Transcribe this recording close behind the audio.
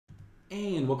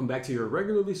And welcome back to your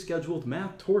regularly scheduled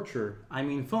math torture. I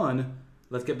mean fun.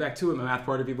 Let's get back to it, my math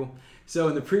party people. So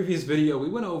in the previous video, we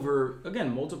went over,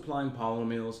 again, multiplying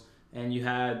polynomials, and you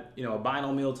had, a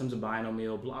binomial times a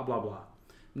binomial, blah, blah, blah.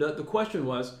 The question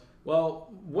was,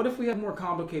 well, what if we have more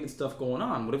complicated stuff going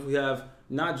on? What if we have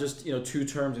not just, 2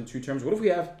 terms and 2 terms? What if we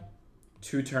have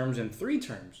 2 terms and 3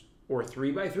 terms? Or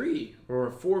 3 by 3? Or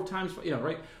 4 times,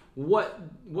 right?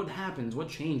 What happens? What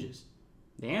changes?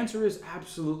 The answer is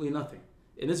absolutely nothing.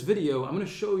 In this video, I'm going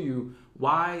to show you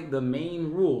why the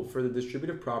main rule for the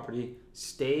distributive property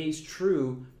stays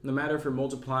true no matter if you're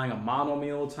multiplying a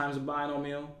monomial times a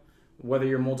binomial, whether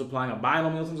you're multiplying a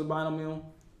binomial times a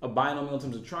binomial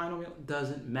times a trinomial,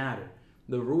 doesn't matter.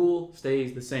 The rule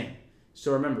stays the same.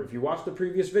 So remember, if you watched the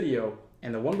previous video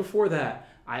and the one before that,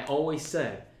 I always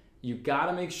said you got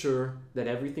to make sure that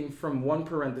everything from one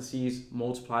parentheses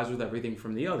multiplies with everything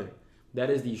from the other. That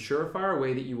is the surefire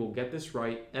way that you will get this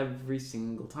right every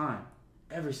single time.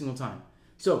 Every single time.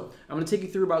 So I'm going to take you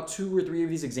through about 2 or 3 of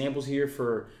these examples here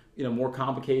for more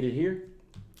complicated here.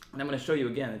 And I'm going to show you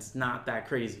again, it's not that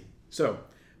crazy. So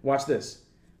watch this.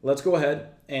 Let's go ahead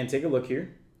and take a look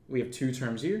here. We have 2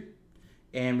 terms here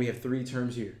and we have 3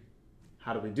 terms here.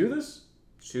 How do we do this?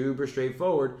 Super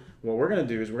straightforward. What we're going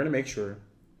to do is we're going to make sure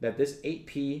that this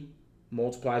 8p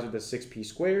multiplies with the 6p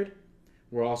squared.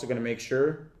 We're also going to make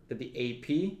sure that the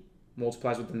 8p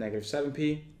multiplies with the negative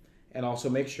 7p, and also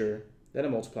make sure that it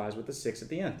multiplies with the 6 at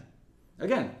the end.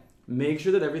 Again, make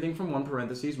sure that everything from one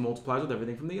parentheses multiplies with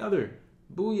everything from the other.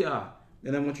 Booyah!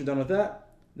 And then once you're done with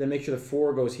that, then make sure the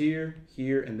 4 goes here,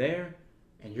 here, and there,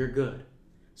 and you're good.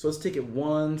 So let's take it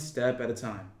one step at a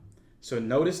time. So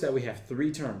notice that we have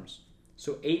 3 terms.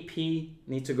 So 8p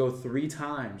needs to go 3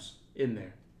 times in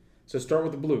there. So start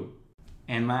with the blue.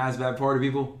 And my ASVAB party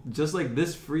people, just like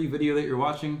this free video that you're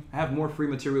watching, I have more free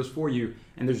materials for you,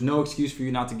 and there's no excuse for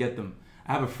you not to get them.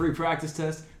 I have a free practice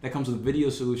test that comes with video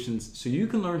solutions so you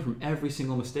can learn from every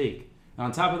single mistake. And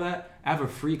on top of that, I have a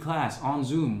free class on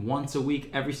Zoom once a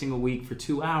week, every single week for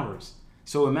 2 hours.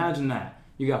 So imagine that.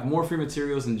 You got more free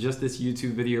materials than just this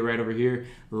YouTube video right over here.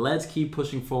 Let's keep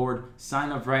pushing forward.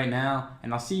 Sign up right now,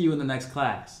 and I'll see you in the next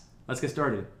class. Let's get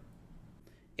started.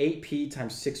 8p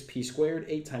times 6p squared.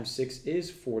 8 times 6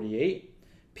 is 48.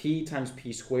 P times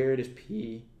p squared is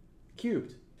p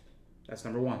cubed. That's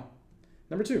number 1.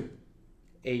 Number 2,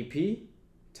 AP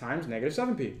times negative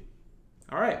 7p.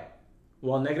 All right.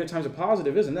 Well, negative times a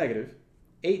positive is a negative.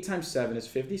 8 times 7 is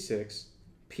 56.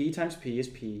 P times p is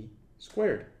p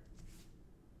squared.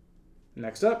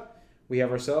 Next up, we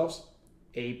have ourselves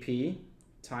AP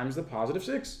times the positive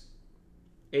 6.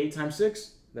 8 times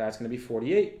 6, that's going to be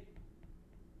 48.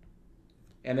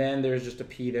 And then there's just a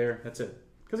p there. That's it.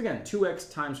 Because again,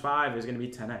 2x times 5 is going to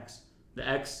be 10x. The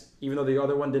x, even though the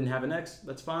other one didn't have an x,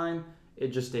 that's fine. It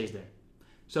just stays there.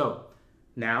 So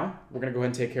now we're going to go ahead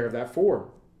and take care of that 4.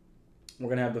 We're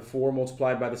going to have the 4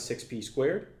 multiplied by the 6p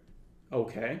squared.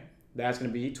 Okay, that's going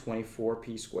to be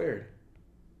 24p squared.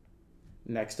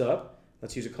 Next up,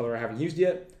 let's use a color I haven't used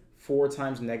yet. 4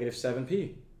 times negative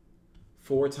 7p.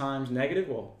 4 times negative,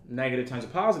 well, negative times a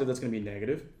positive, that's going to be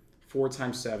negative. 4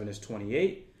 times 7 is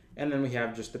 28, and then we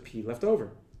have just the p left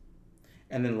over.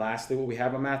 And then lastly, what we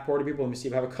have on math party people, let me see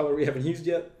if I have a color we haven't used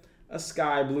yet. A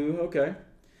sky blue, okay.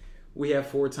 We have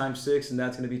 4 times 6, and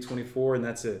that's going to be 24, and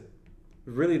that's it.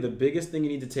 Really, the biggest thing you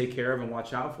need to take care of and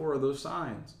watch out for are those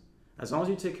signs. As long as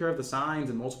you take care of the signs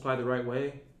and multiply the right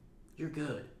way, you're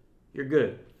good. You're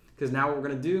good. Because now what we're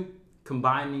going to do,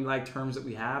 combine any like terms that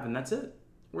we have, and that's it.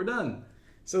 We're done.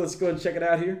 So let's go ahead and check it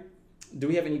out here. Do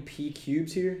we have any p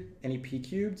cubes here? Any p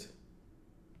cubed?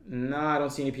 No, I don't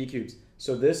see any p cubes.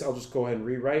 So this, I'll just go ahead and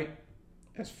rewrite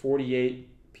as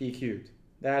 48p cubed.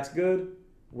 That's good.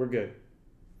 We're good.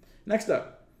 Next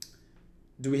up,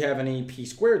 do we have any p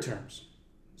squared terms?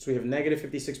 So we have negative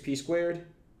 56p squared,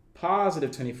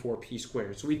 positive 24p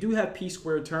squared. So we do have p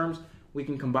squared terms. We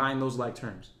can combine those like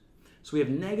terms. So we have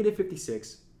negative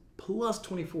 56 plus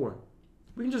 24.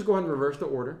 We can just go ahead and reverse the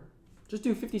order. Just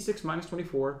do 56 minus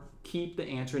 24. Keep the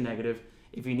answer negative.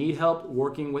 If you need help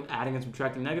working with adding and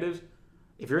subtracting negatives,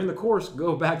 if you're in the course,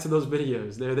 go back to those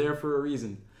videos. They're there for a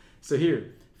reason. So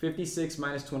here, 56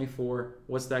 minus 24,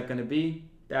 what's that going to be?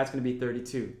 That's going to be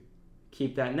 32.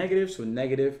 Keep that negative, so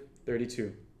negative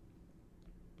 32.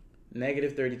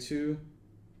 Negative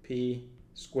 32p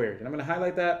squared. And I'm going to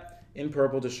highlight that in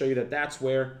purple to show you that that's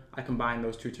where I combine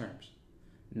those 2 terms.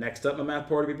 Next up, my math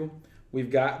party people, we've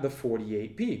got the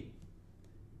 48p.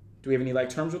 Do we have any like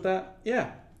terms with that?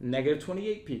 Yeah, negative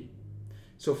 28p.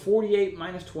 So 48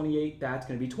 minus 28, that's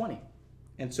going to be 20.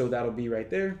 And so that'll be right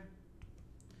there,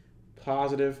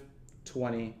 positive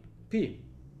 20p.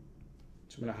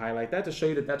 So I'm going to highlight that to show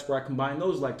you that that's where I combine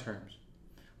those like terms.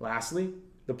 Lastly,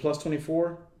 the plus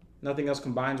 24, nothing else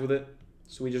combines with it,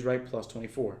 so we just write plus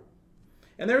 24.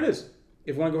 And there it is.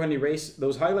 If we want to go ahead and erase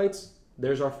those highlights,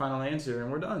 there's our final answer, and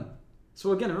we're done.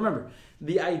 So again, remember,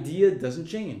 the idea doesn't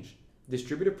change.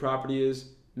 Distributive property is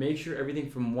make sure everything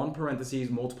from one parentheses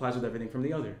multiplies with everything from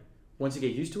the other. Once you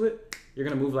get used to it, you're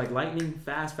going to move like lightning,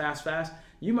 fast, fast, fast.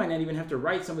 You might not even have to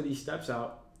write some of these steps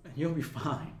out, and you'll be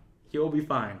fine. You'll be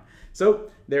fine. So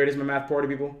there it is, my math party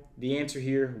people. The answer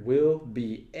here will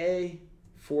be A,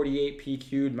 48p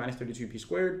cubed minus 32p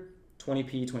squared,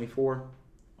 20p, 24,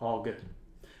 all good.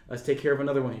 Let's take care of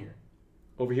another one here.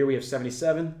 Over here we have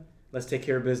 77. Let's take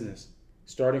care of business.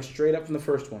 Starting straight up from the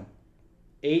first one.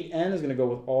 8n is going to go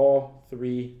with all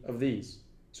three of these.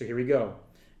 So here we go.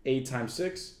 8 times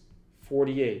 6,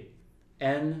 48.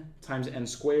 N times n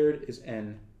squared is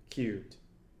n cubed.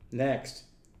 Next,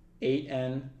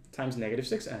 8n times negative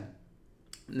 6n.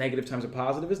 Negative times a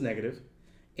positive is negative.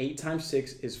 8 times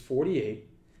 6 is 48.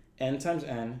 N times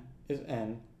n is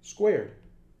n squared.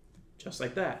 Just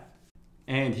like that.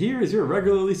 And here is your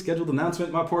regularly scheduled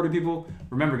announcement, my party people.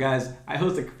 Remember guys, I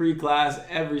host a free class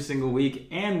every single week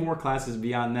and more classes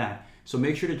beyond that. So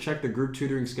make sure to check the group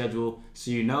tutoring schedule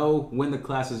so you know when the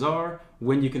classes are,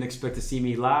 when you can expect to see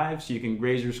me live so you can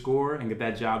raise your score and get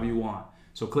that job you want.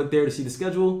 So click there to see the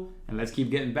schedule, and let's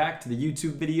keep getting back to the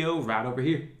YouTube video right over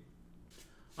here.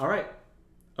 All right,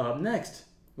 up next,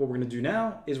 what we're gonna do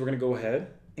now is we're gonna go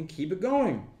ahead and keep it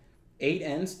going.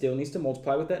 8n still needs to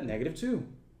multiply with that negative 2.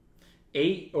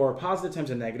 8, or a positive times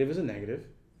a negative is a negative.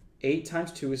 8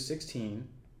 times 2 is 16,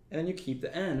 and then you keep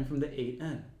the n from the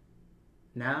 8n.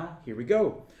 Now, here we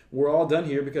go. We're all done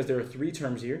here because there are 3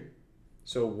 terms here.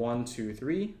 So 1, 2,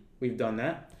 3, we've done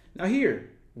that. Now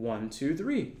here, 1, 2,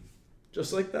 3,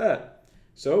 just like that.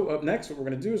 So up next, what we're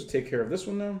gonna do is take care of this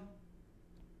one now.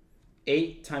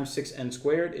 8 times 6n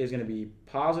squared is gonna be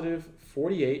positive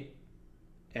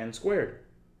 48n squared.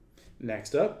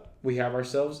 Next up, we have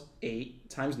ourselves 8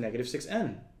 times negative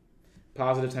 6n.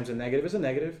 Positive times a negative is a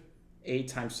negative. 8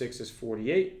 times 6 is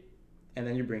 48, and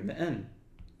then you bring the n.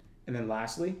 And then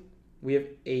lastly, we have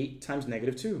 8 times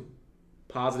negative 2.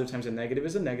 Positive times a negative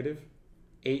is a negative.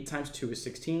 8 times 2 is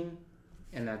 16,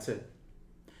 and that's it.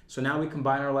 So now we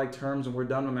combine our like terms, and we're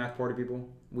done with math party people.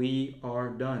 We are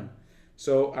done.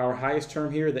 So our highest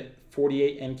term here, the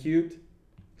 48n cubed,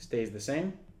 stays the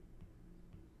same.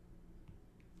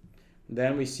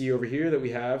 Then we see over here that we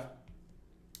have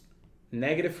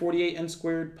negative 48n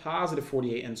squared, positive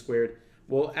 48n squared.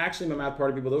 Well, actually, my math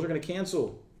party people, those are going to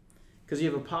cancel. Because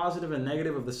you have a positive and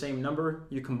negative of the same number,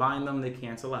 you combine them, they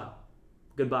cancel out.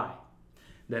 Goodbye.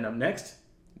 Then up next,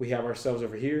 we have ourselves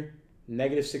over here,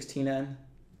 negative 16n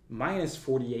minus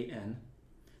 48n.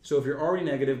 So if you're already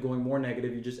negative, going more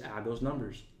negative, you just add those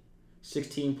numbers.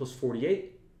 16 plus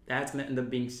 48, that's going to end up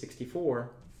being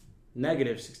 64,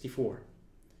 negative 64.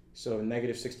 So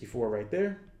negative 64 right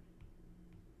there,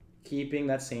 keeping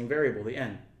that same variable, the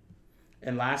n.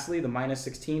 And lastly, the minus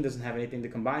 16 doesn't have anything to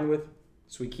combine with,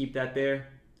 so we keep that there,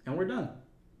 and we're done.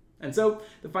 And so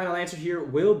the final answer here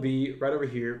will be right over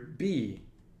here, B.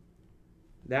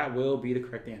 That will be the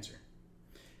correct answer.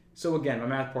 So again, my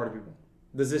math party people,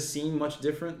 does this seem much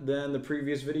different than the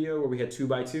previous video where we had 2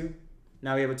 by 2?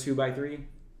 Now we have a 2 by 3.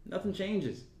 Nothing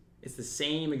changes. It's the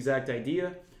same exact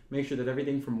idea. Make sure that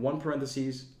everything from one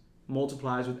parentheses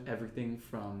multiplies with everything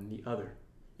from the other.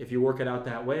 If you work it out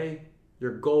that way,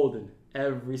 you're golden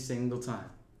every single time.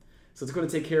 So let's go to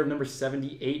take care of number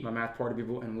 78, my math party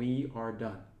people, and we are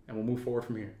done. And we'll move forward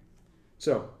from here.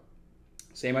 So,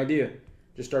 same idea.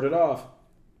 Just started off,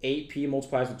 8p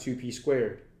multiplies with 2p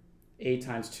squared. 8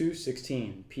 times 2,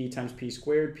 16. P times p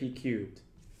squared, p cubed.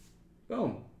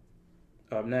 Boom.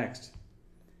 Up next,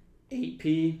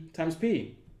 8p times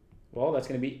p. Well, that's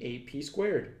going to be 8p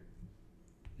squared.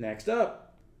 Next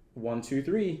up, 1, 2,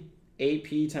 3,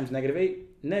 8p times negative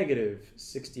 8, negative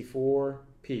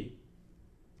 64p.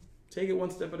 Take it one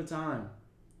step at a time.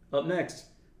 Up next,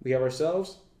 we have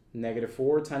ourselves negative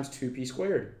 4 times 2p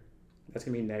squared. That's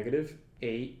going to be negative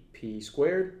 8p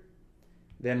squared.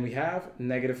 Then we have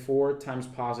negative 4 times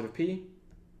positive p,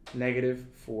 negative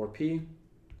 4p.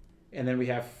 And then we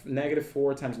have negative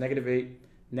 4 times negative 8.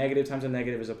 Negative times a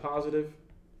negative is a positive,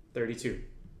 32.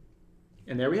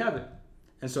 And there we have it.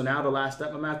 And so now the last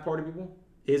step, my math party people,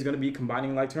 is going to be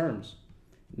combining like terms.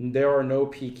 There are no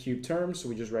p cubed terms, so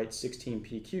we just write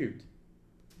 16p cubed.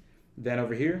 Then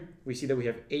over here, we see that we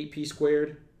have 8p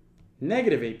squared,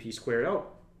 negative 8p squared. Oh,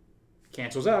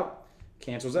 cancels out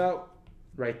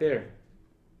right there.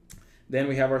 Then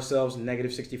we have ourselves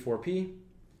negative 64p,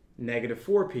 negative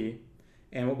 4p,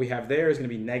 and what we have there is going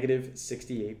to be negative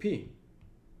 68p.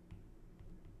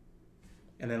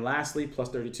 And then lastly, plus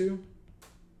 32,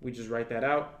 we just write that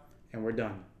out and we're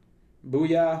done.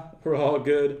 Booyah, we're all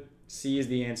good. C is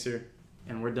the answer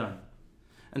and we're done.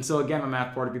 And so again, my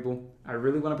math party people, I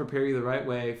really want to prepare you the right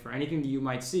way for anything that you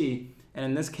might see. And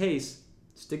in this case,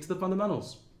 stick to the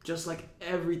fundamentals, just like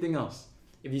everything else.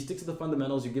 If you stick to the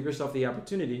fundamentals, you give yourself the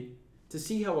opportunity to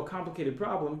see how a complicated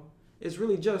problem is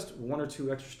really just 1 or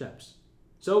 2 extra steps.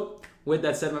 So with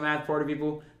that said, my math party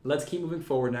people, let's keep moving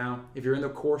forward now. If you're in the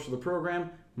course or the program,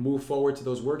 move forward to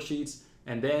those worksheets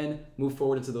and then move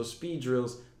forward into those speed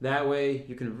drills. That way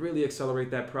you can really accelerate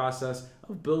that process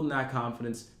of building that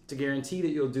confidence to guarantee that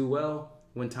you'll do well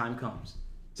when time comes.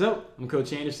 So I'm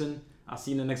Coach Anderson. I'll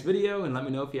see you in the next video and let me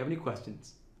know if you have any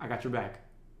questions. I got your back.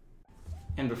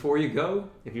 And before you go,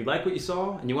 if you like what you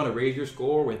saw and you want to raise your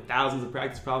score with thousands of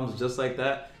practice problems just like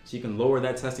that, so you can lower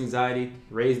that test anxiety,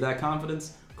 raise that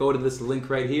confidence, go to this link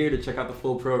right here to check out the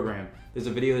full program. There's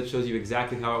a video that shows you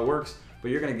exactly how it works, but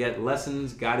you're going to get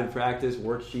lessons, guided practice,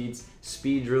 worksheets,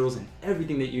 speed drills, and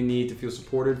everything that you need to feel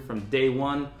supported from day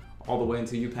 1 all the way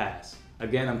until you pass.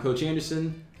 Again, I'm Coach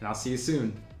Anderson, and I'll see you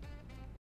soon.